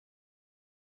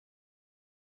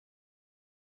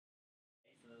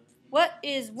What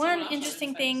is one Someone else interesting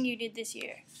has a thing face. you did this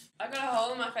year? I got a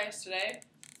hole in my face today.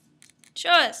 Show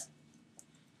us.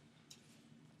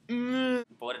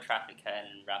 Bought a traffic cone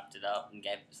and wrapped it up and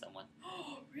gave it to someone.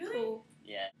 Oh, really? Cool.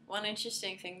 Yeah. One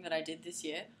interesting thing that I did this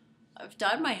year, I've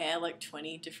dyed my hair like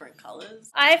 20 different colours.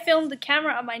 I filmed the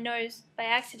camera on my nose by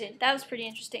accident. That was pretty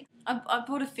interesting. I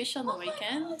bought a fish on the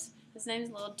weekend. His name's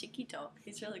Lord Tiki Tok.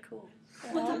 He's really cool.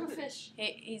 What type of fish?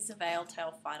 He's a veil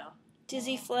tail fighter. Does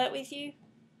he flirt with you?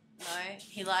 No,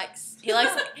 he likes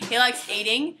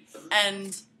eating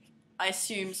and I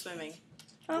assume swimming.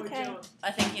 Okay.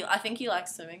 I think he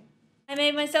likes swimming. I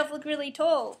made myself look really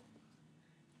tall.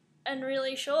 And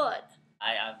really short.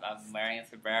 I'm wearing a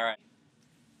sombrero.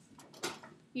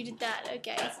 You did that,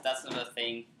 okay. That's not a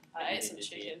thing. I that you ate did some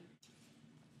this year.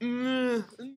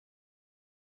 chicken.